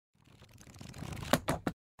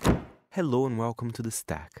Hello and welcome to The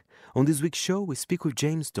Stack. On this week's show, we speak with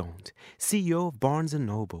James Daunt, CEO of Barnes &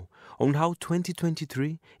 Noble, on how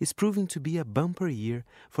 2023 is proving to be a bumper year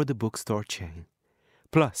for the bookstore chain.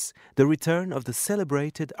 Plus, the return of the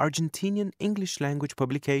celebrated Argentinian English-language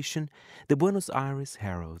publication, the Buenos Aires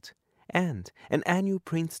Herald, and an annual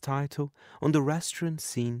print title on the restaurant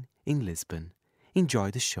scene in Lisbon.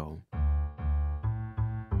 Enjoy the show.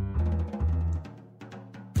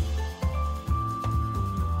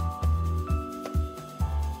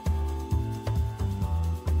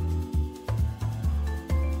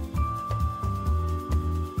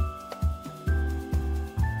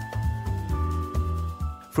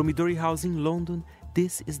 From Midori House in London,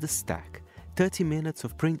 this is The Stack, 30 minutes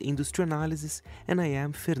of print industry analysis, and I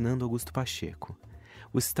am Fernando Augusto Pacheco.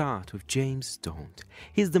 We start with James Daunt.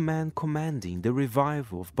 He's the man commanding the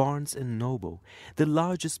revival of Barnes & Noble, the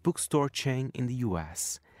largest bookstore chain in the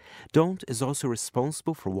US. Daunt is also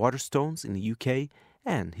responsible for Waterstones in the UK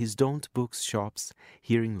and his Daunt Books shops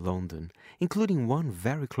here in London, including one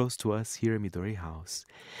very close to us here at Midori House.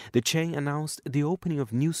 The chain announced the opening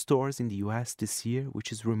of new stores in the US this year,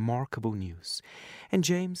 which is remarkable news. And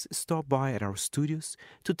James stopped by at our studios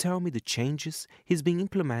to tell me the changes he's been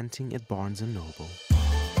implementing at Barnes & Noble.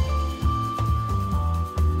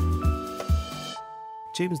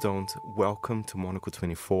 James Daunt, welcome to Monaco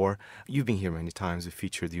 24. You've been here many times. We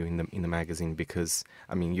featured you in the magazine because,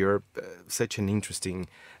 you're such an interesting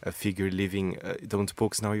figure living Daunt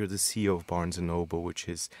Books. Now you're the CEO of Barnes & Noble, which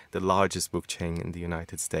is the largest book chain in the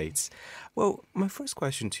United States. Well, my first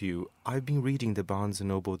question to you, I've been reading the Barnes &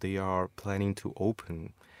 Noble. They are planning to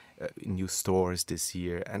open new stores this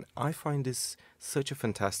year, and I find this such a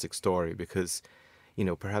fantastic story because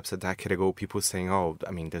perhaps a decade ago, people were saying,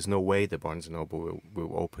 there's no way that Barnes & Noble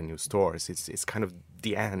will open new stores. It's kind of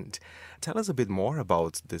the end. Tell us a bit more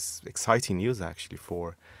about this exciting news, actually,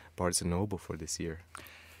 for Barnes & Noble for this year.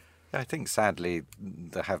 I think, sadly,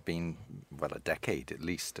 there have been, a decade at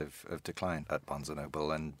least of decline at Barnes & Noble,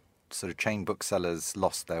 and sort of chain booksellers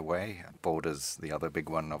lost their way. Borders, the other big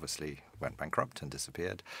one, obviously went bankrupt and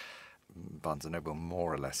disappeared. Barnes & Noble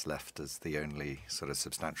more or less left as the only sort of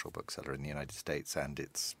substantial bookseller in the United States, and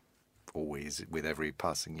it's always, with every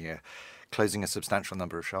passing year, closing a substantial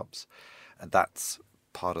number of shops. And that's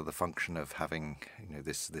part of the function of having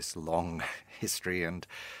this long history and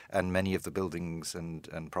many of the buildings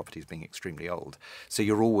and properties being extremely old. So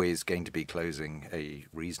you're always going to be closing a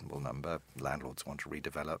reasonable number. Landlords want to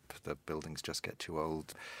redevelop, the buildings just get too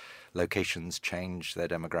old. Locations change their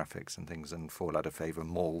demographics and things and fall out of favour.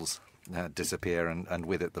 Malls disappear and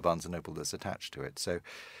with it the Barnes & Noble that's attached to it. So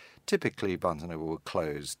typically Barnes & Noble will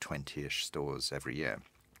close 20-ish stores every year.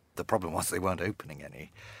 The problem was they weren't opening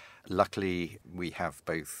any. Luckily, we have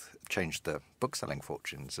both changed the bookselling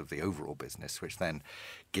fortunes of the overall business, which then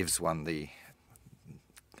gives one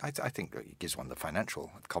I think it gives one the financial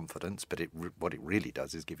confidence, but what it really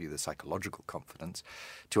does is give you the psychological confidence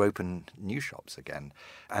to open new shops again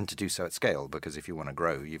and to do so at scale, because if you want to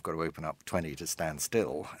grow, you've got to open up 20 to stand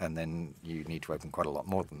still, and then you need to open quite a lot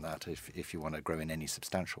more than that if you want to grow in any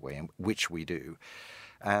substantial way, which we do.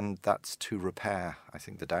 And that's to repair, I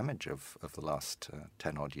think, the damage of the last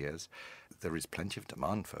 10-odd years. There is plenty of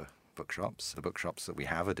demand for bookshops. The bookshops that we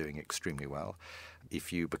have are doing extremely well.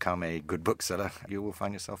 If you become a good bookseller, you will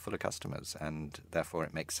find yourself full of customers, and therefore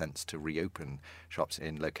it makes sense to reopen shops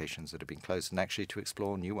in locations that have been closed and actually to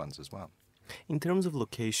explore new ones as well. In terms of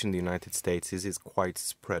location in the United States, is it quite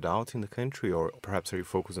spread out in the country, or perhaps are you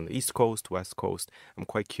focused on the East Coast, West Coast? I'm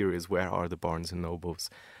quite curious, where are the Barnes & Noble's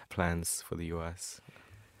plans for the US?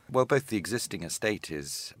 Well, both the existing estate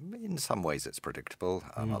is, in some ways it's predictable,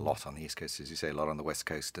 a lot on the East Coast, as you say, a lot on the West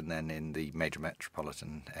Coast, and then in the major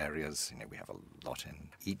metropolitan areas, we have a lot in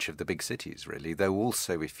each of the big cities, really. Though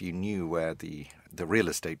also, if you knew where the real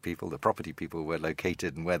estate people, the property people were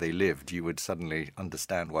located and where they lived, you would suddenly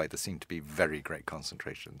understand why there seem to be very great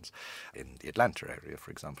concentrations in the Atlanta area,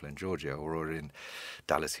 for example, in Georgia, or in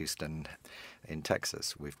Dallas, Houston, in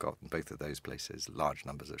Texas. We've got both of those places, large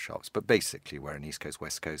numbers of shops, but basically we're an East Coast,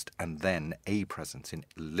 West Coast, and then a presence in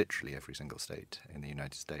literally every single state in the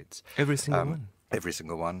United States. Every single one? Every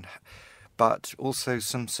single one. But also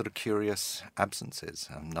some sort of curious absences.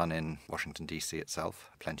 None in Washington, D.C. itself,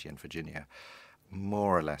 plenty in Virginia.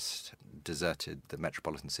 More or less deserted the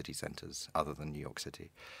metropolitan city centres other than New York City.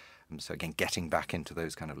 So again, getting back into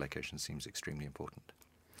those kind of locations seems extremely important.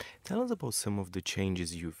 Tell us about some of the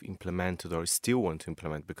changes you've implemented or still want to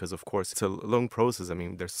implement, because of course it's a long process. I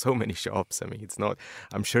mean, there's so many shops. I mean,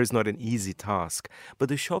 I'm sure it's not an easy task, but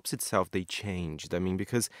the shops itself, they changed. I mean,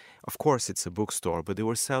 because of course it's a bookstore, but they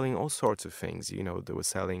were selling all sorts of things. They were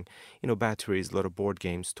selling, batteries, a lot of board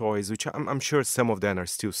games, toys, which I'm sure some of them are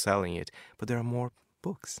still selling it, but there are more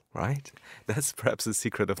books, right? That's perhaps the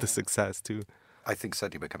secret of the success too. I think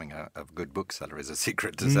certainly becoming a good bookseller is a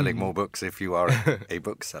secret to selling more books if you are a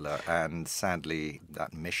bookseller. And sadly,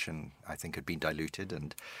 that mission, I think, had been diluted,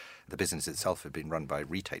 and the business itself had been run by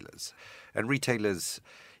retailers. And retailers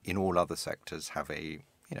in all other sectors have a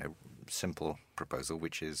simple proposal,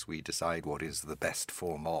 which is we decide what is the best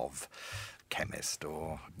form of chemist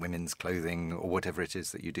or women's clothing or whatever it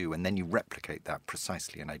is that you do, and then you replicate that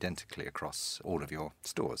precisely and identically across all of your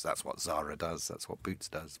stores. That's what Zara does, that's what Boots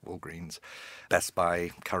does, Walgreens, Best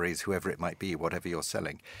Buy, Currys, whoever it might be, whatever you're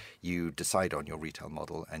selling. You decide on your retail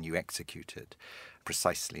model and you execute it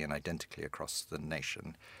precisely and identically across the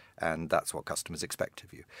nation. And that's what customers expect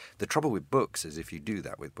of you. The trouble with books is if you do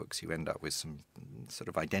that with books, you end up with some sort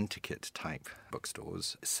of identikit type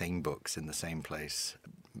bookstores, same books in the same place,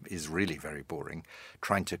 is really very boring.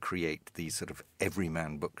 Trying to create the sort of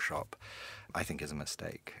everyman bookshop, I think, is a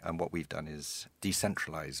mistake. And what we've done is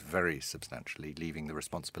decentralize very substantially, leaving the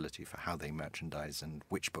responsibility for how they merchandise and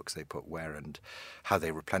which books they put where and how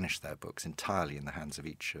they replenish their books entirely in the hands of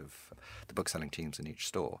each of the bookselling teams in each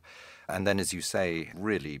store. And then, as you say,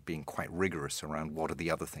 really being quite rigorous around what are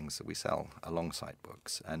the other things that we sell alongside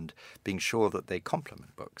books and being sure that they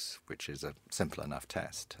complement books, which is a simple enough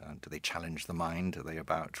test. Do they challenge the mind? Are they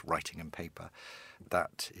about writing and paper?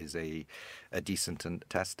 That is a decent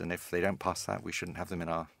test, and if they don't pass that, we shouldn't have them in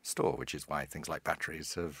our store, which is why things like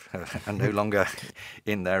batteries are no longer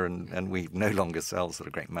in there, and we no longer sell sort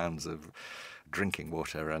of great mounds of drinking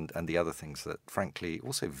water and the other things that, frankly,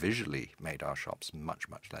 also visually made our shops much,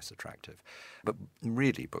 much less attractive. But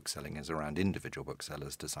really, bookselling is around individual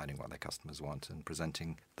booksellers deciding what their customers want and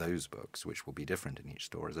presenting those books, which will be different in each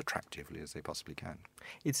store, as attractively as they possibly can.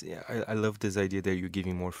 I love this idea that you're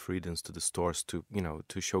giving more freedoms to the stores to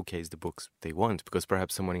showcase the books they want, because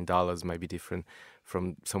perhaps someone in Dallas might be different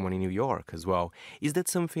from someone in New York as well. Is that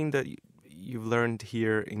something that you've learned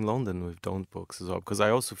here in London with Don't Books as well? Because I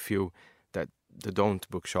also feel that the Don't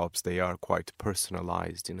bookshops, they are quite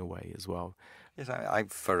personalized in a way as well. Yes, I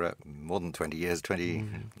for more than 20 years,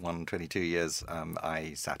 21, 22 years,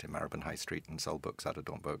 I sat in Marylebone High Street and sold books out of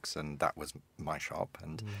Daunt Books, and that was my shop.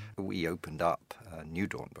 And we opened up new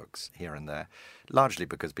Daunt Books here and there, largely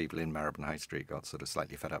because people in Marylebone High Street got sort of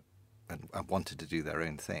slightly fed up and wanted to do their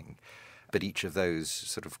own thing. But each of those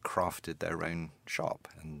sort of crafted their own shop,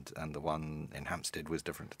 and the one in Hampstead was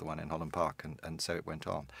different to the one in Holland Park, and so it went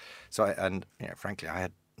on. So, frankly, I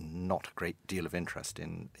had not a great deal of interest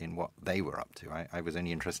in what they were up to. I was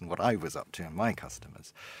only interested in what I was up to and my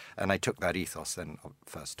customers. And I took that ethos then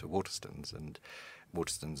first to Waterstones, and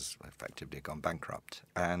Waterstones effectively had gone bankrupt.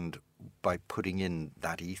 And by putting in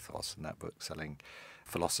that ethos and that book-selling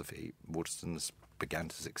philosophy, Waterstones began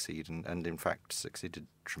to succeed and in fact succeeded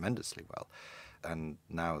tremendously well. And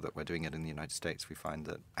now that we're doing it in the United States, we find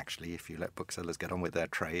that actually if you let booksellers get on with their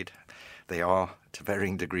trade, they are to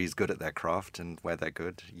varying degrees good at their craft, and where they're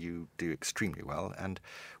good, you do extremely well. And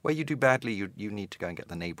where you do badly, you need to go and get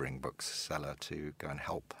the neighbouring bookseller to go and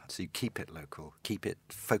help. So you keep it local, keep it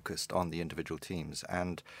focused on the individual teams,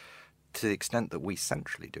 and to the extent that we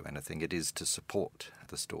centrally do anything, it is to support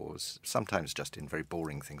the stores, sometimes just in very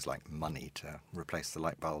boring things like money to replace the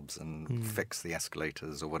light bulbs and fix the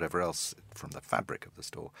escalators or whatever else from the fabric of the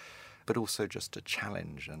store, but also just to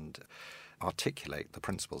challenge and articulate the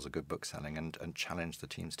principles of good bookselling and challenge the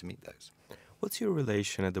teams to meet those. What's your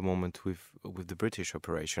relation at the moment with the British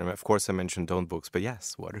operation? I mean, of course, I mentioned Don't Books, but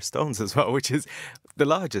yes, Waterstones as well, which is the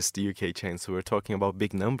largest UK chain. So we're talking about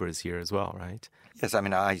big numbers here as well, right? Yes, I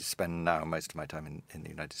mean, I spend now most of my time in the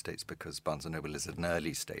United States because Barnes & Noble is at an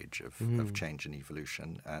early stage of change and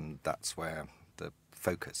evolution, and that's where the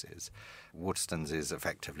focus is. Waterstones is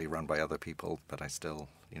effectively run by other people, but I still,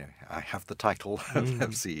 I have the title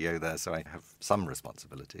of CEO there, so I have some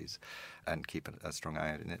responsibilities and keep a strong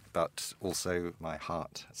eye on it. But also my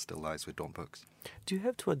heart still lies with Daunt Books. Do you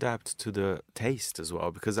have to adapt to the taste as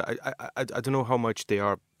well? Because I don't know how much they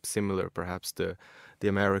are similar, perhaps the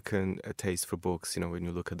American taste for books, when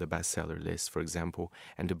you look at the bestseller list, for example,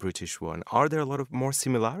 and the British one. Are there a lot of more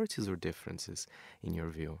similarities or differences in your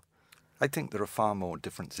view? I think there are far more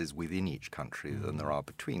differences within each country than there are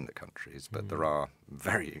between the countries, but there are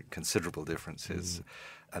very considerable differences,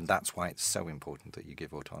 and that's why it's so important that you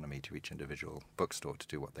give autonomy to each individual bookstore to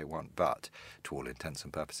do what they want. But to all intents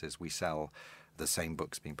and purposes, we sell the same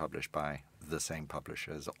books being published by the same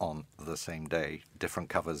publishers on the same day, different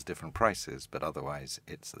covers, different prices, but otherwise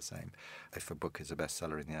it's the same. If a book is a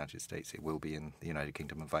bestseller in the United States, it will be in the United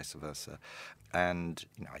Kingdom and vice versa. And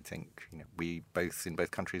I think we both in both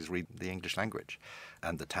countries read the English language,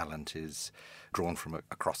 and the talent is drawn from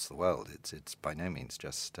across the world. It's by no means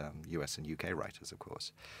just US and UK writers, of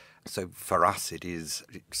course. So for us, it is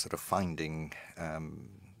sort of finding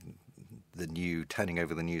turning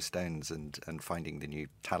over the new stones and finding the new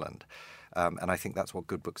talent. And I think that's what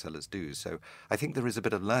good booksellers do. So I think there is a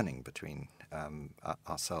bit of learning between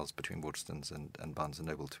ourselves, between Waterstones and Barnes &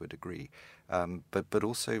 Noble to a degree. But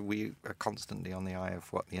also we are constantly on the eye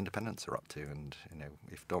of what the independents are up to. And,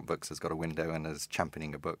 if Daunt Books has got a window and is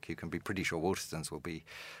championing a book, you can be pretty sure Waterstones will be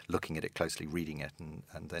looking at it closely, reading it,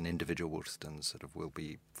 and then individual Waterstones sort of will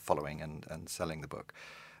be following and selling the book.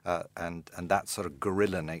 And that sort of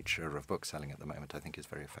guerrilla nature of book selling at the moment, I think, is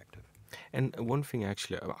very effective. And one thing,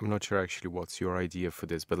 actually, I'm not sure actually what's your idea for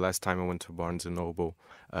this, but last time I went to Barnes & Noble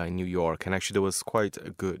in New York, and actually there was quite a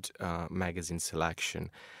good magazine selection.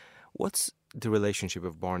 What's the relationship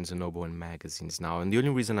of Barnes & Noble and magazines now? And the only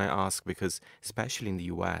reason I ask, because especially in the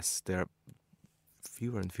US, there are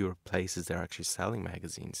fewer and fewer places that are actually selling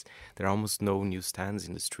magazines. There are almost no newsstands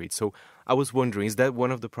in the street. So I was wondering, is that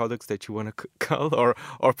one of the products that you want to cull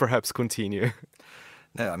or perhaps continue?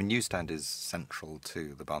 No, I mean, newsstand is central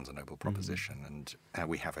to the Barnes & Noble proposition, and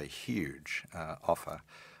we have a huge offer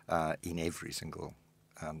in every single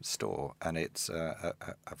store, and it's a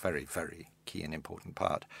very, very key and important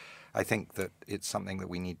part. I think that it's something that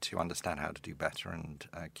we need to understand how to do better and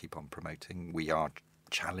keep on promoting. We are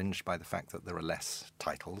challenged by the fact that there are less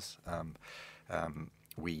titles.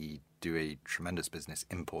 We do a tremendous business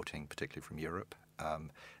importing, particularly from Europe,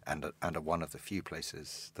 and are one of the few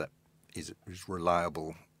places that is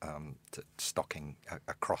reliable to stocking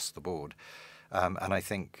across the board. And I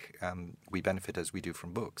think we benefit, as we do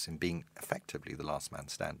from books, in being effectively the last man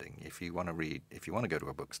standing. If you want to go to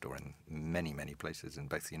a bookstore in many, many places in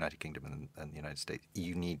both the United Kingdom and the United States,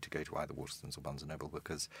 you need to go to either Waterstones or Barnes & Noble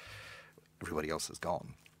because everybody else has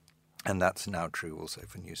gone. And that's now true also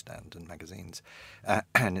for newsstand and magazines.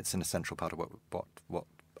 And it's an essential part of what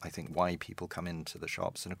I think why people come into the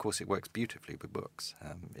shops. And of course it works beautifully with books.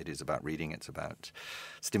 It is about reading, it's about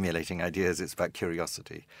stimulating ideas, it's about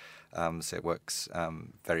curiosity. So it works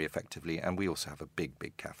very effectively. And we also have a big,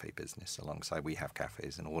 big cafe business alongside. We have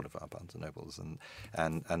cafes in all of our Barnes & Nobles,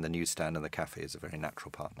 and the newsstand and the cafe is a very natural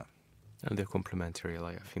partner. And they're complementary.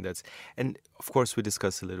 I think that's, and of course we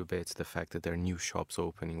discussed a little bit the fact that there are new shops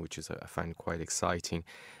opening, which is I find quite exciting.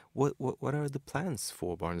 What are the plans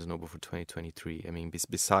for Barnes & Noble for 2023? I mean,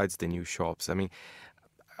 besides the new shops, I mean,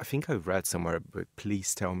 I think I've read somewhere, but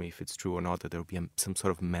please tell me if it's true or not, that there will be some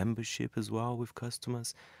sort of membership as well with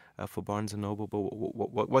customers for Barnes & Noble. But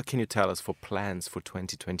what can you tell us for plans for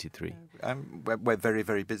 2023? We're very,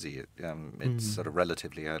 very busy. It's sort of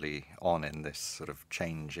relatively early on in this sort of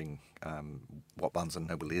changing what Barnes &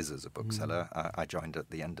 Noble is as a bookseller. I joined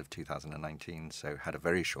at the end of 2019, so had a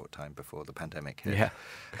very short time before the pandemic hit. Yeah.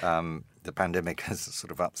 The pandemic has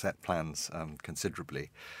sort of upset plans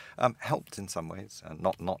considerably. Helped in some ways,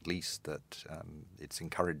 not least that it's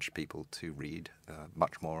encouraged people to read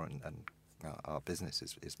much more, and our business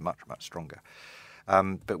is much, much stronger.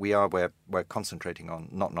 But we're concentrating on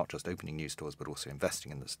not just opening new stores, but also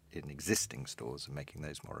investing in existing stores and making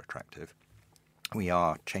those more attractive. We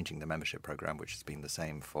are changing the membership program, which has been the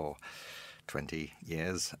same for 20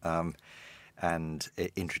 years, and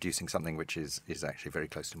introducing something which is actually very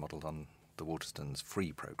closely modelled on the Waterstones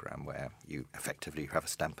free program, where you effectively have a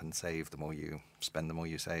stamp and save. The more you spend, the more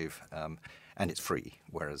you save, and it's free,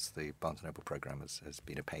 whereas the Barnes & Noble program has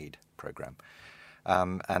been a paid program.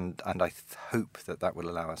 And I hope that will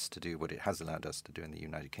allow us to do what it has allowed us to do in the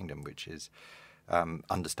United Kingdom, which is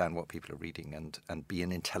understand what people are reading and be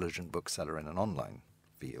an intelligent bookseller in an online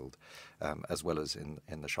field, as well as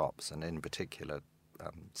in the shops, and in particular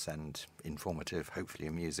send informative, hopefully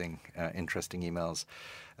amusing, interesting emails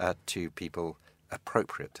to people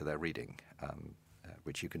appropriate to their reading,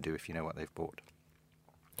 which you can do if you know what they've bought.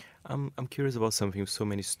 I'm curious about something with so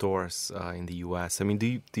many stores in the US. I mean,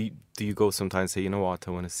 do you go sometimes and say, you know what,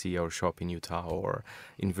 I want to see our shop in Utah or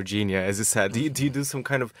in Virginia, as you said? Do you do some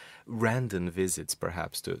kind of random visits,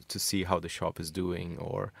 perhaps, to see how the shop is doing,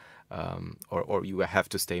 or you have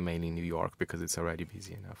to stay mainly in New York because it's already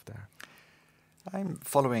busy enough there? I'm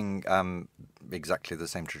following exactly the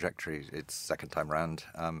same trajectory. It's second time round.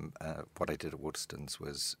 What I did at Waterstones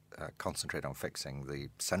was concentrate on fixing the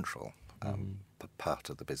central part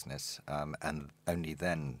of the business, and only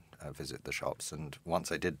then visit the shops. And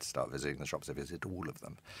once I did start visiting the shops, I visited all of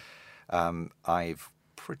them. I've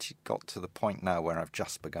pretty got to the point now where I've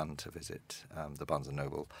just begun to visit the Barnes&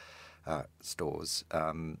 Noble stores.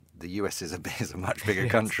 The US is a much bigger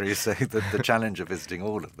Yes. country, so the challenge of visiting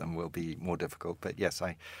all of them will be more difficult. But yes,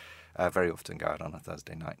 I very often go out on a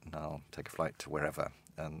Thursday night and I'll take a flight to wherever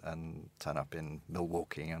and turn up in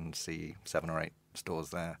Milwaukee and see 7 or 8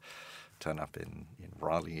 stores there. Turn up in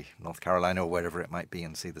Raleigh, North Carolina, or wherever it might be,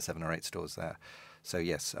 and see the 7 or 8 stores there. So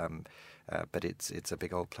yes, but it's a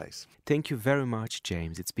big old place. Thank you very much,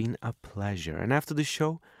 James. It's been a pleasure. And after the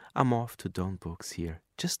show, I'm off to Dawn Books here,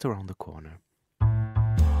 just around the corner.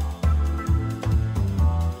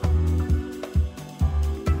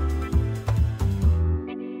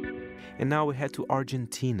 And now we head to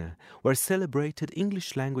Argentina, where celebrated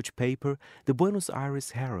English-language paper, the Buenos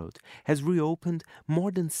Aires Herald, has reopened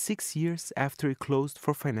more than 6 years after it closed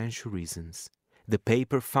for financial reasons. The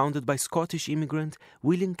paper, founded by Scottish immigrant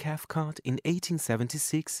William Cathcart in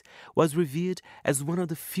 1876, was revered as one of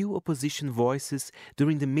the few opposition voices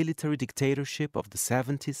during the military dictatorship of the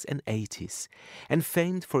 70s and 80s, and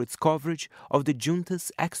famed for its coverage of the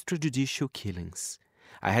junta's extrajudicial killings.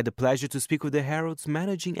 I had the pleasure to speak with the Herald's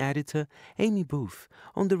managing editor, Amy Booth,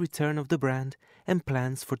 on the return of the brand and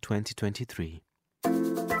plans for 2023.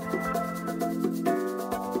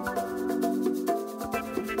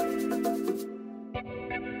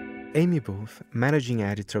 Amy Booth, managing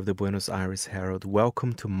editor of the Buenos Aires Herald,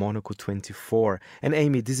 welcome to Monaco 24. And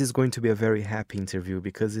Amy, this is going to be a very happy interview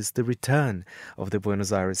because it's the return of the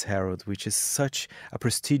Buenos Aires Herald, which is such a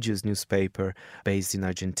prestigious newspaper based in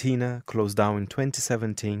Argentina, closed down in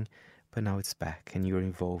 2017, but now it's back and you're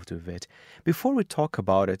involved with it. Before we talk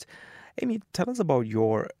about it, Amy, tell us about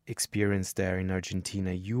your experience there in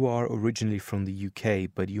Argentina. You are originally from the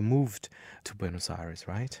UK, but you moved to Buenos Aires,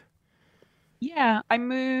 right? Yeah, I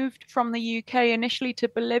moved from the UK initially to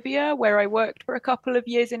Bolivia, where I worked for a couple of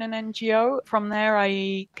years in an NGO. From there,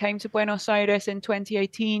 I came to Buenos Aires in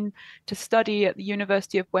 2018 to study at the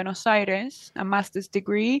University of Buenos Aires, a master's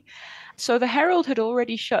degree. So the Herald had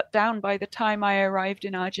already shut down by the time I arrived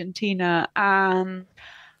in Argentina. And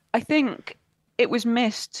I think it was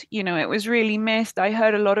missed, it was really missed. I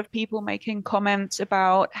heard a lot of people making comments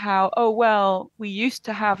about how, oh, well, we used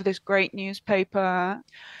to have this great newspaper.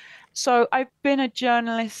 So I've been a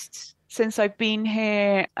journalist since I've been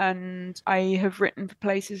here, and I have written for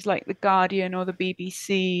places like The Guardian or the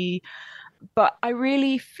BBC. But I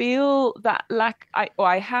really feel that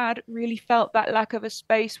I had really felt that lack of a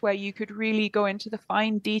space where you could really go into the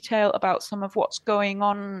fine detail about some of what's going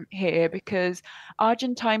on here, because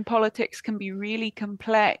Argentine politics can be really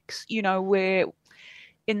complex. We're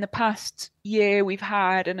in the past year, we've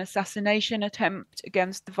had an assassination attempt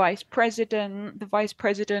against the vice president. The vice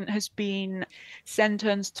president has been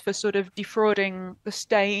sentenced for sort of defrauding the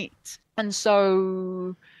state. And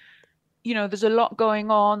so, there's a lot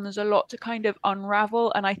going on. There's a lot to kind of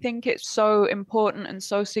unravel. And I think it's so important and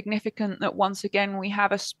so significant that once again, we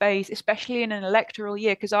have a space, especially in an electoral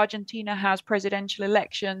year, because Argentina has presidential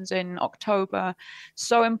elections in October.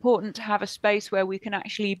 So important to have a space where we can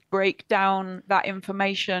actually break down that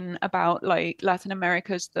information about like Latin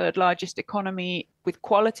America's third largest economy with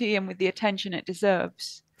quality and with the attention it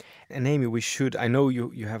deserves. And Amy, I know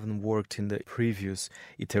you haven't worked in the previous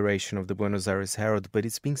iteration of the Buenos Aires Herald, but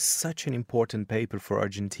it's been such an important paper for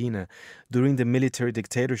Argentina. During the military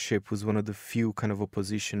dictatorship, was one of the few kind of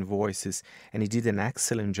opposition voices, and he did an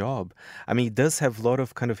excellent job. I mean, it does have a lot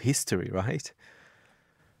of kind of history, right?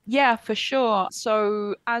 Yeah, for sure.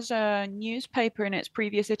 So as a newspaper in its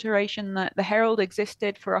previous iteration, the Herald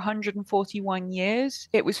existed for 141 years.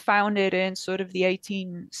 It was founded in sort of the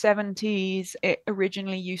 1870s. It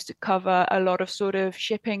originally used to cover a lot of sort of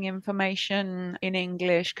shipping information in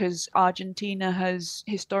English because Argentina has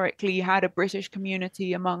historically had a British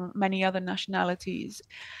community among many other nationalities.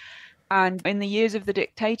 And in the years of the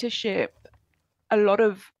dictatorship, a lot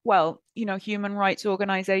of, human rights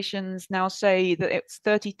organizations now say that it's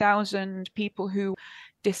 30,000 people who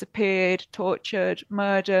disappeared, tortured,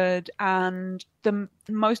 murdered, and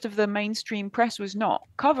most of the mainstream press was not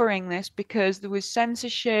covering this because there was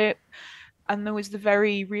censorship and there was the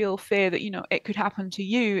very real fear that, it could happen to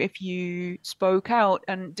you if you spoke out.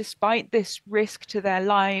 And despite this risk to their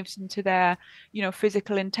lives and to their,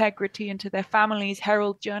 physical integrity and to their families,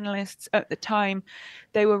 Herald journalists at the time,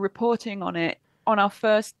 they were reporting on it. On our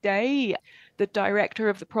first day, the director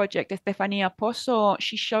of the project, Estefania Pozo,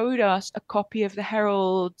 she showed us a copy of the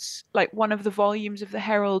Herald's, like one of the volumes of the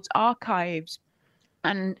Herald's archives.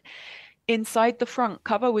 And inside the front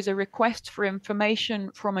cover was a request for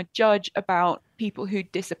information from a judge about people who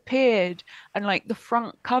disappeared. And like the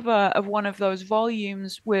front cover of one of those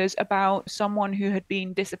volumes was about someone who had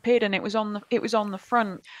been disappeared, and it was on the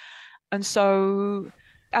front. And so,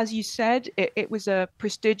 as you said, it was a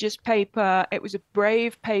prestigious paper. It was a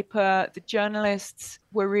brave paper. The journalists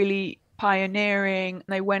were really pioneering.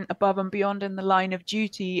 They went above and beyond in the line of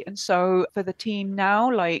duty. And so for the team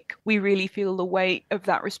now, like we really feel the weight of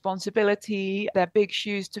that responsibility. They're big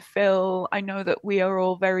shoes to fill. I know that we are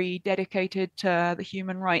all very dedicated to the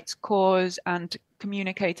human rights cause and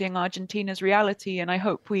communicating Argentina's reality. And I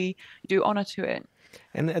hope we do honor to it.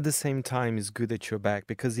 And at the same time, it's good that you're back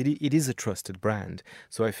because it is a trusted brand.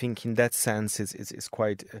 So I think in that sense, it's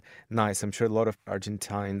quite nice. I'm sure a lot of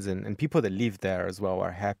Argentines and people that live there as well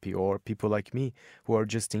are happy, or people like me who are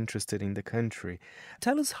just interested in the country.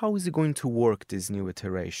 Tell us, how is it going to work, this new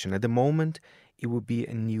iteration? At the moment, it will be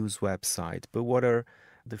a news website, but what are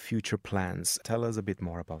the future plans? Tell us a bit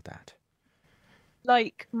more about that.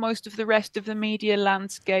 Like most of the rest of the media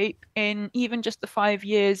landscape, in even just the 5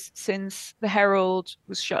 years since the Herald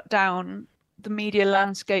was shut down, the media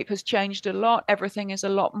landscape has changed a lot. Everything is a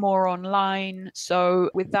lot more online.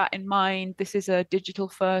 So, with that in mind, this is a digital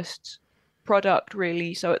first product,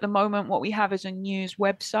 really. So, at the moment, what we have is a news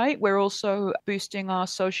website. We're also boosting our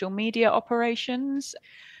social media operations.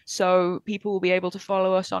 So, people will be able to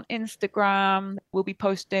follow us on Instagram. We'll be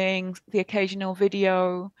posting the occasional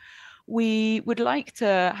video. We would like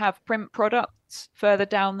to have print products further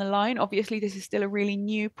down the line. Obviously, this is still a really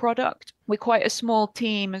new product. We're quite a small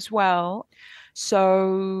team as well.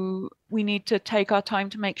 So we need to take our time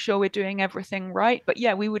to make sure we're doing everything right. But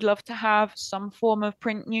yeah, we would love to have some form of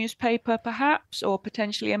print newspaper, perhaps, or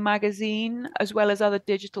potentially a magazine, as well as other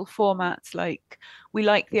digital formats. Like we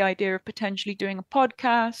like the idea of potentially doing a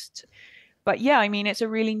podcast. But yeah, I mean, it's a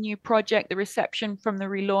really new project. The reception from the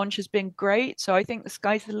relaunch has been great. So I think the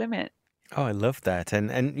sky's the limit. Oh, I love that.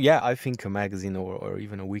 And yeah, I think a magazine or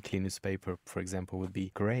even a weekly newspaper, for example, would be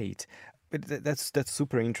great. But that's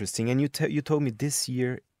super interesting. And you told me this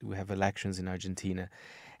year we have elections in Argentina.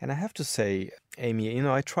 And I have to say, Amy,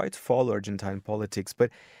 I try to follow Argentine politics,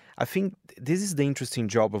 but I think this is the interesting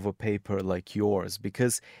job of a paper like yours,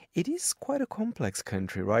 because it is quite a complex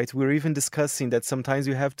country, right? We're even discussing that sometimes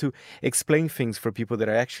you have to explain things for people that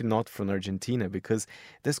are actually not from Argentina, because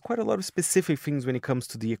there's quite a lot of specific things when it comes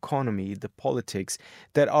to the economy, the politics,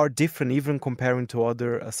 that are different even comparing to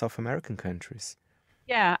other South American countries.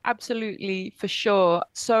 Yeah, absolutely, for sure.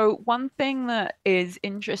 So, one thing that is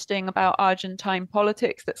interesting about Argentine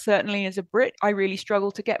politics that certainly as a Brit, I really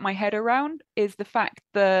struggle to get my head around is the fact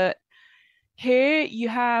that here you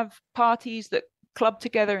have parties that club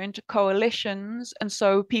together into coalitions. And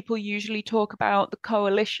so people usually talk about the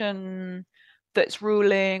coalition that's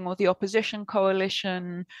ruling or the opposition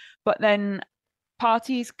coalition, but then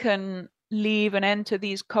parties can leave and enter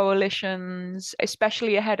these coalitions,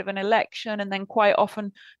 especially ahead of an election. And then quite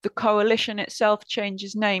often the coalition itself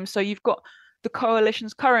changes name. So you've got the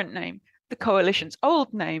coalition's current name, the coalition's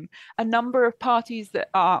old name, a number of parties that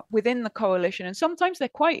are within the coalition. And sometimes they're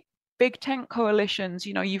quite big tent coalitions.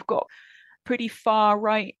 You've got pretty far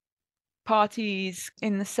right parties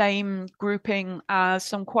in the same grouping as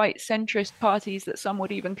some quite centrist parties that some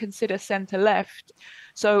would even consider center left.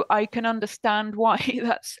 So I can understand why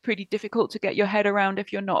that's pretty difficult to get your head around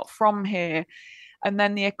if you're not from here. And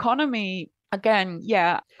then the economy, again,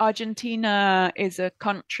 yeah, Argentina is a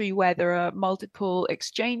country where there are multiple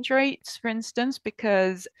exchange rates, for instance,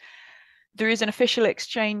 because there is an official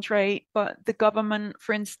exchange rate, but the government,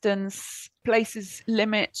 for instance, places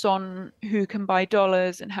limits on who can buy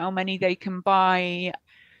dollars and how many they can buy.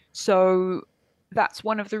 So that's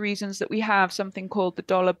one of the reasons that we have something called the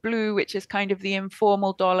dollar blue, which is kind of the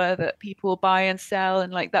informal dollar that people buy and sell.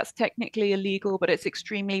 And like that's technically illegal, but it's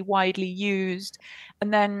extremely widely used.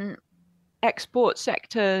 And then export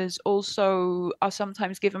sectors also are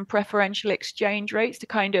sometimes given preferential exchange rates to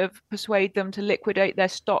kind of persuade them to liquidate their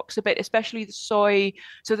stocks a bit, especially the soy.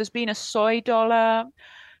 So there's been a soy dollar.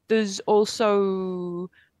 There's also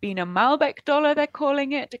been a Malbec dollar, they're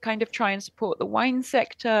calling it, to kind of try and support the wine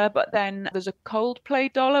sector. But then there's a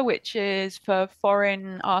Coldplay dollar, which is for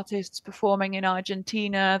foreign artists performing in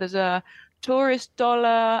Argentina. There's a tourist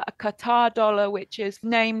dollar, a Qatar dollar, which is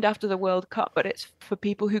named after the World Cup, but it's for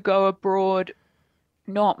people who go abroad,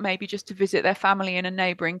 not maybe just to visit their family in a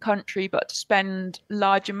neighboring country, but to spend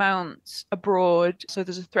large amounts abroad. So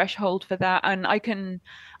there's a threshold for that. And I can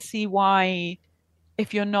see why,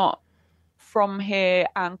 if you're not from here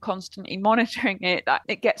and constantly monitoring it, that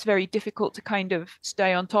it gets very difficult to kind of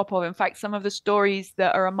stay on top of. In fact, some of the stories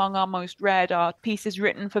that are among our most read are pieces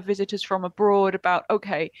written for visitors from abroad about,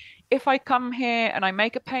 okay, if I come here and I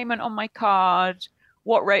make a payment on my card,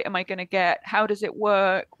 what rate am I going to get? How does it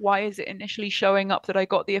work? Why is it initially showing up that I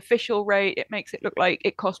got the official rate? It makes it look like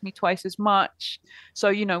it cost me twice as much. So,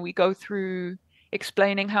 we go through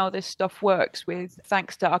explaining how this stuff works with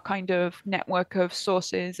thanks to our kind of network of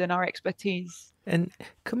sources and our expertise. And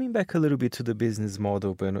coming back a little bit to the business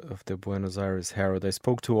model of the Buenos Aires Herald, I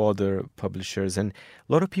spoke to other publishers, and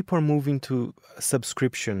a lot of people are moving to a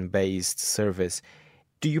subscription-based service.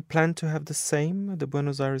 Do you plan to have the same at the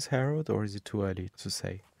Buenos Aires Herald, or is it too early to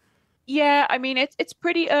say? Yeah, I mean, it's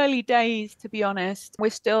pretty early days, to be honest. We're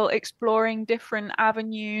still exploring different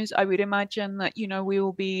avenues. I would imagine that, we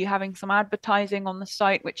will be having some advertising on the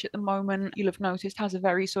site, which at the moment you'll have noticed has a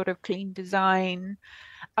very sort of clean design.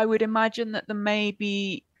 I would imagine that there may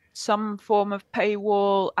be some form of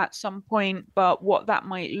paywall at some point, but what that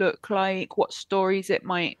might look like, what stories it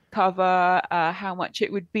might cover, how much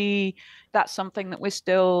it would be, that's something that we're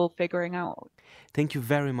still figuring out. Thank you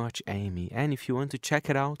very much, Amy. And if you want to check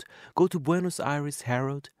it out, go to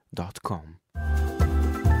buenosairesherald.com.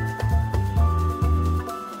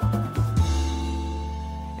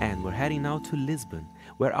 And we're heading now to Lisbon,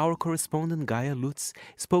 where our correspondent Gaia Lutz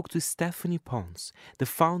spoke to Stephanie Pons, the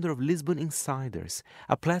founder of Lisbon Insiders,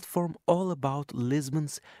 a platform all about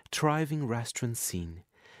Lisbon's thriving restaurant scene.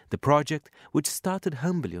 The project, which started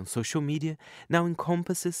humbly on social media, now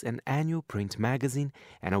encompasses an annual print magazine,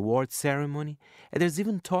 an award ceremony, and there's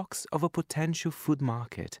even talks of a potential food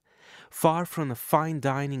market. Far from a fine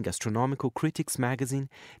dining gastronomical critics magazine,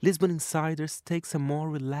 Lisbon Insiders takes a more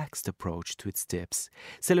relaxed approach to its tips,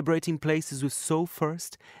 celebrating places with soul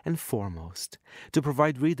first and foremost, to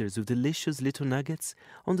provide readers with delicious little nuggets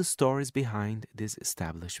on the stories behind these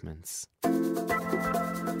establishments.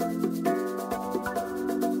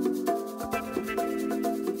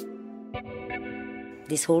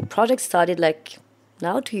 This whole project started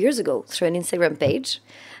now 2 years ago through an Instagram page,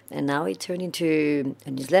 and now it turned into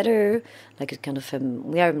a newsletter, like a kind of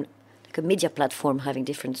we are like a media platform having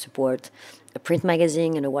different support, a print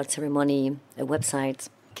magazine, an award ceremony, a website.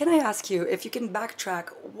 Can I ask you, if you can backtrack,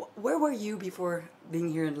 where were you before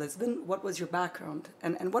being here in Lisbon? What was your background,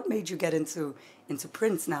 and what made you get into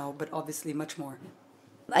prints now, but obviously much more?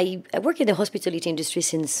 I work in the hospitality industry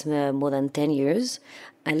since more than 10 years.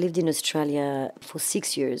 I lived in Australia for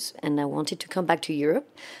 6 years, and I wanted to come back to Europe.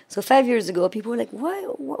 So 5 years ago, people were like,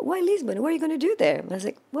 why Lisbon? What are you going to do there? I was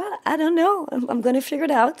like, well, I don't know. I'm going to figure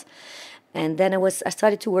it out. And then I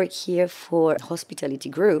started to work here for a hospitality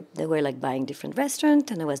group. They were buying different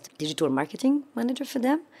restaurants, and I was the digital marketing manager for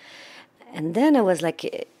them. And then I was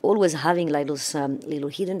always having those little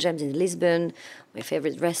hidden gems in Lisbon, my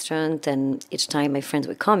favorite restaurant. And each time my friends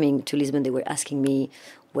were coming to Lisbon, they were asking me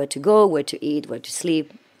where to go, where to eat, where to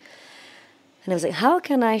sleep. And I was like, how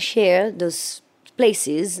can I share those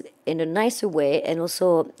places in a nicer way, and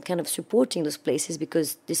also kind of supporting those places,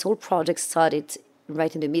 because this whole project started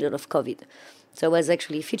right in the middle of COVID. So I was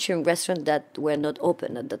actually featuring restaurants that were not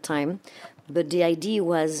open at the time. But the idea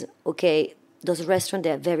was, okay, those restaurants,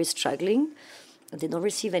 they are very struggling. They don't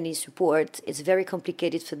receive any support. It's very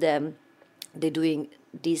complicated for them. They're doing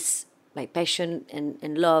this by passion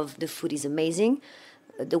and love. The food is amazing.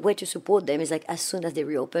 The way to support them is as soon as they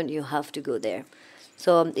reopen, you have to go there.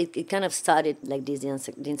 So it kind of started like this, the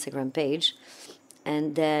Instagram page.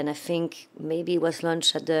 And then I think maybe it was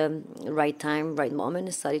launched at the right time, right moment.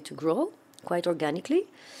 It started to grow quite organically.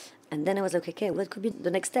 And then I was like, okay, what could be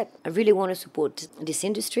the next step? I really want to support this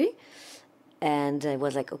industry. And I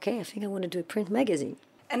was like, okay, I think I want to do a print magazine.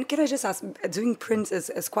 And can I just ask, doing print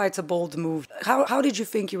is quite a bold move. How did you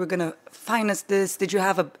think you were going to finance this? Did you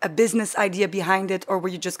have a business idea behind it, or were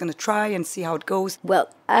you just going to try and see how it goes?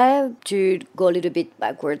 Well, I have to go a little bit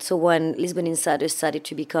backwards. So when Lisbon Insiders started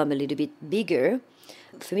to become a little bit bigger,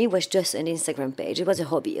 for me it was just an Instagram page. It was a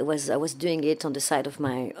hobby. I was doing it on the side of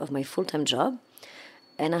my full-time job.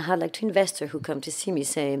 And I had 2 investors who come to see me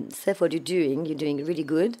saying, Steph, what are you doing? You're doing really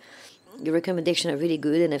good. Your recommendations are really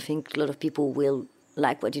good, and I think a lot of people will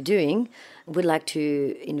like what you're doing. We'd like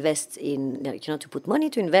to invest in, to put money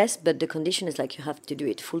to invest, but the condition is you have to do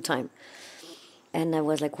it full time. And I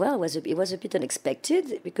was like, well, it was a bit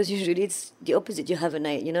unexpected, because usually it's the opposite. You have an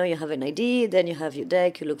idea, then you have your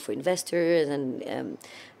deck, you look for investors, and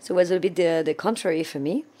so it was a bit the contrary for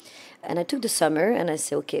me. And I took the summer and I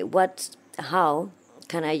said, okay, how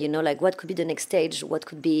can I, what could be the next stage? What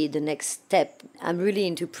could be the next step? I'm really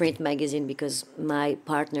into print magazine because my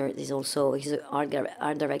partner is also, he's an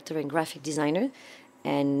art director and graphic designer.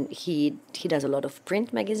 and he does a lot of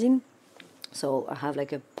print magazine. So I have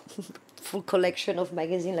like a full collection of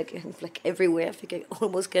magazine, like everywhere. I think I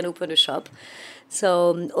almost can open a shop.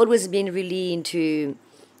 So always been really into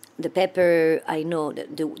the paper. I know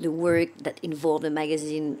the work that involved the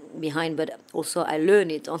magazine behind, but also I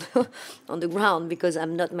learn it on on the ground because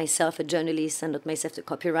I'm not myself a journalist, I'm not myself a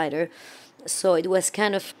copywriter. So it was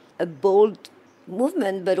kind of a bold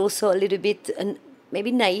movement, but also a little bit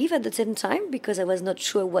maybe naive at the same time because I was not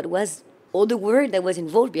sure what was all the work that was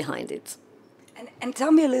involved behind it. And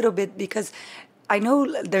tell me a little bit, because I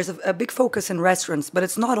know there's a big focus in restaurants, but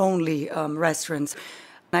it's not only restaurants.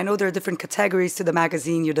 I know there are different categories to the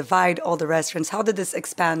magazine. You divide all the restaurants. How did this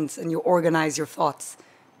expand and you organize your thoughts?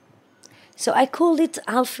 So I called it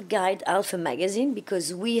Alpha Guide, Alpha Magazine,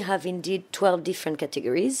 because we have indeed 12 different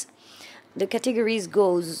categories. The categories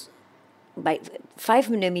goes by 5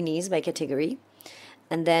 nominees by category,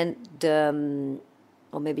 and then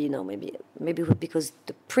or maybe no, maybe because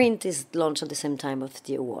the print is launched at the same time of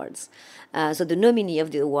the awards. So the nominee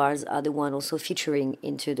of the awards are the one also featuring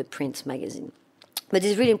into the print magazine. But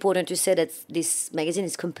it's really important to say that this magazine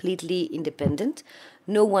is completely independent.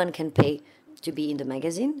 No one can pay to be in the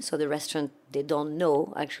magazine. So the restaurant, they don't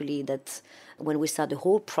know actually that when we start the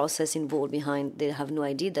whole process involved behind, they have no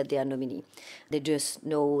idea that they are nominee. They just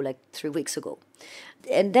know like 3 weeks ago.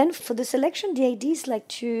 And then for the selection, the idea is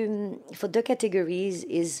like for the categories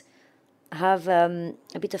is have a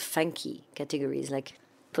bit of funky categories. Like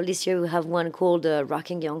for this year, we have one called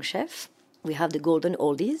Rocking Young Chef. We have the Golden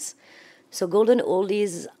Oldies. So Golden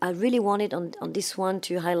Oldies, I really wanted on this one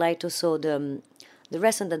to highlight also the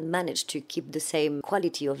restaurant that managed to keep the same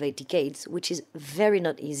quality over 8 decades, which is very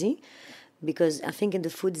not easy, because I think in the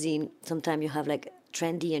food scene, sometimes you have like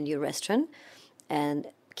trendy and new restaurant, and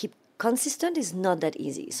keep consistent is not that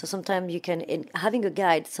easy. So sometimes having a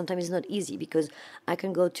guide, sometimes it's not easy because I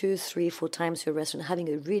can go 2, 3, 4 times to a restaurant having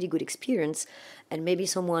a really good experience, and maybe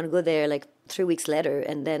someone go there like 3 weeks later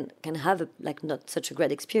and then can have not such a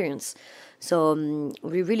great experience. So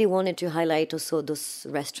we really wanted to highlight also those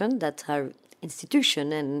restaurants that are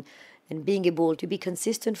institution and being able to be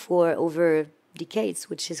consistent for over decades,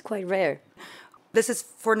 which is quite rare. This is,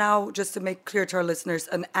 for now, just to make clear to our listeners,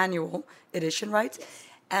 an annual edition, right? Yes.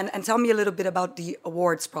 And tell me a little bit about the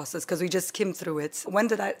awards process, because we just skimmed through it. When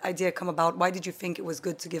did that idea come about? Why did you think it was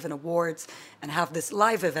good to give an awards and have this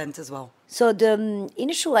live event as well? So the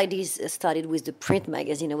initial ideas started with the print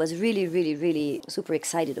magazine. I was really, really, really super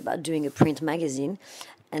excited about doing a print magazine.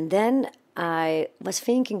 And then I was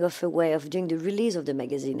thinking of a way of doing the release of the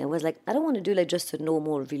magazine. I was like, I don't want to do like just a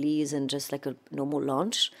normal release and just like a normal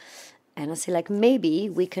launch. And I said, like, maybe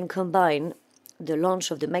we can combine the launch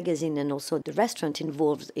of the magazine and also the restaurant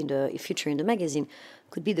involved in the feature in the magazine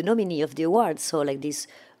could be the nominee of the awards. So like this,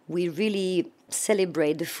 we really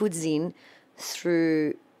celebrate the food scene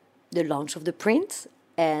through the launch of the print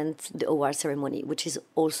and the award ceremony, which is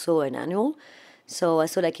also an annual. So I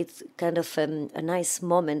saw like it's kind of a nice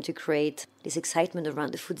moment to create this excitement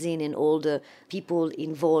around the food scene and all the people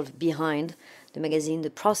involved behind the magazine, the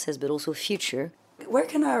process, but also future. Where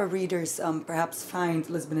can our readers perhaps find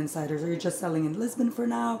Lisbon Insiders? Are you just selling in Lisbon for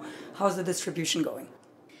now? How's the distribution going?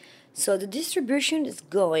 So the distribution is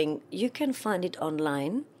going, you can find it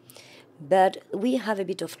online, but we have a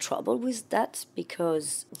bit of trouble with that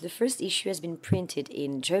because the first issue has been printed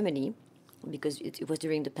in Germany because it was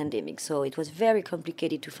during the pandemic. So it was very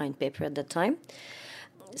complicated to find paper at that time.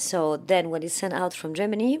 So then when it's sent out from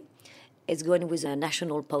Germany, it's going with a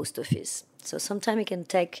national post office. So sometimes it can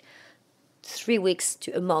take 3 weeks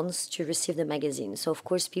to a month to receive the magazine. So of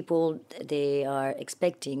course people, they are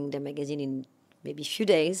expecting the magazine in maybe a few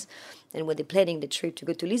days, and when they're planning the trip to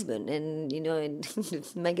go to Lisbon, and and the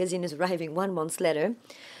magazine is arriving 1 month later.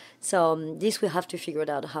 So this we have to figure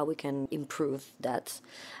out how we can improve that.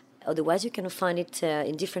 Otherwise you can find it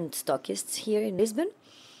in different stockists here in Lisbon.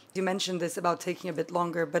 You mentioned this about taking a bit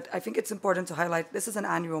longer, but I think it's important to highlight this is an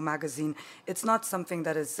annual magazine. It's not something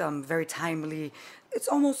that is very timely. It's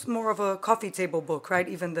almost more of a coffee table book, right?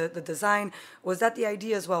 Even the design, was that the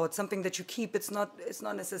idea as well? It's something that you keep. It's not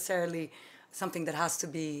necessarily something that has to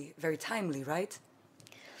be very timely, right?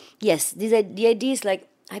 Yes, the idea is like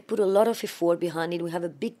I put a lot of effort behind it. We have a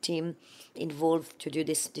big team involved to do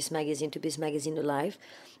this magazine, to be this magazine alive.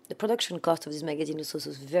 The production cost of this magazine is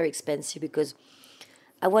also very expensive because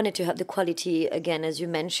I wanted to have the quality, again, as you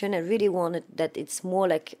mentioned. I really wanted that it's more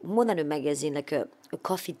than a magazine, like a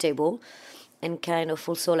coffee table. And kind of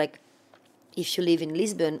also like if you live in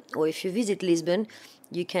Lisbon or if you visit Lisbon,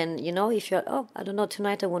 you can, if you're, I don't know,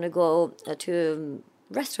 tonight I want to go to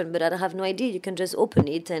a restaurant, but I have no idea. You can just open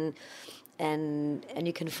it and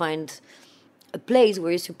you can find a place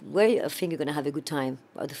where you think you're going to have a good time,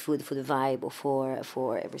 or the food, for the vibe, or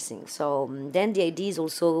for everything. So then the idea is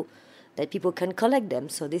also that people can collect them.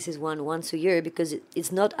 So this is one once a year, because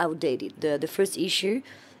it's not outdated. The first issue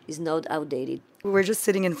is not outdated. We're just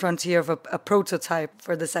sitting in front here of a prototype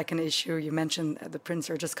for the second issue. You mentioned the prints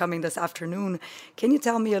are just coming this afternoon. Can you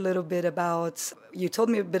tell me a little bit about, you told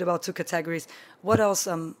me a bit about 2 categories. What else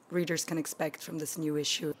readers can expect from this new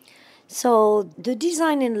issue? So the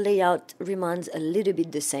design and layout remains a little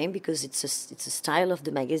bit the same, because it's a style of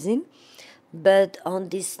the magazine. But on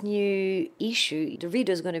this new issue, the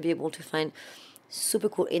reader is going to be able to find super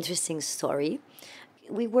cool, interesting story.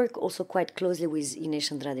 We work also quite closely with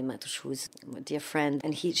Inês Andrade Matos, who's a dear friend,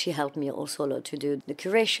 and she helped me also a lot to do the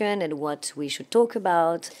curation and what we should talk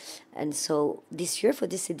about. And so this year, for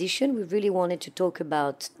this edition, we really wanted to talk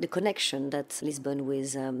about the connection that Lisbon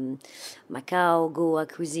with Macau, Goa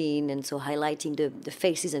cuisine, and so highlighting the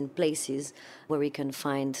faces and places where we can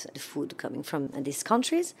find the food coming from these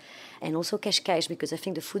countries. And also Cascais, because I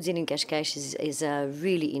think the food scene in Cascais is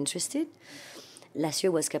really interested. Last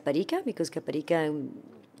year was Caparica, because Caparica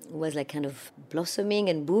was like kind of blossoming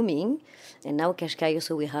and booming. And now Cascais,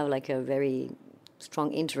 so we have like a very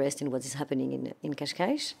strong interest in what is happening in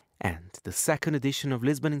Cascais. And the second edition of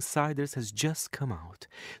Lisbon Insiders has just come out.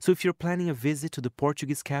 So if you're planning a visit to the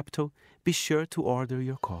Portuguese capital, be sure to order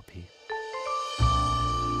your copy.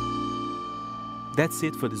 That's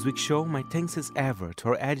it for this week's show. My thanks as ever to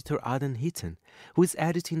our editor Aden Heaton, who is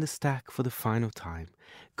editing the stack for the final time.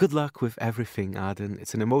 Good luck with everything, Aden.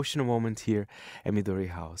 It's an emotional moment here at Midori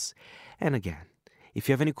House. And again, if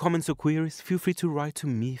you have any comments or queries, feel free to write to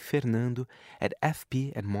me, Fernando, at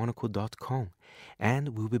fp@monaco.com. And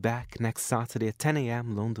we'll be back next Saturday at 10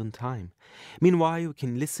 a.m. London time. Meanwhile, you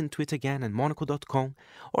can listen to it again at monaco.com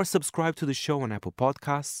or subscribe to the show on Apple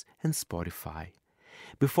Podcasts and Spotify.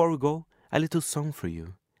 Before we go, a little song for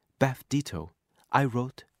you. Beth Ditto, I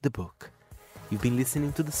Wrote the Book. You've been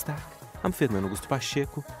listening to The Stack. I'm Fernando Augusto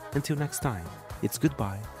Pacheco. Until next time, it's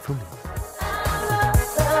goodbye from me.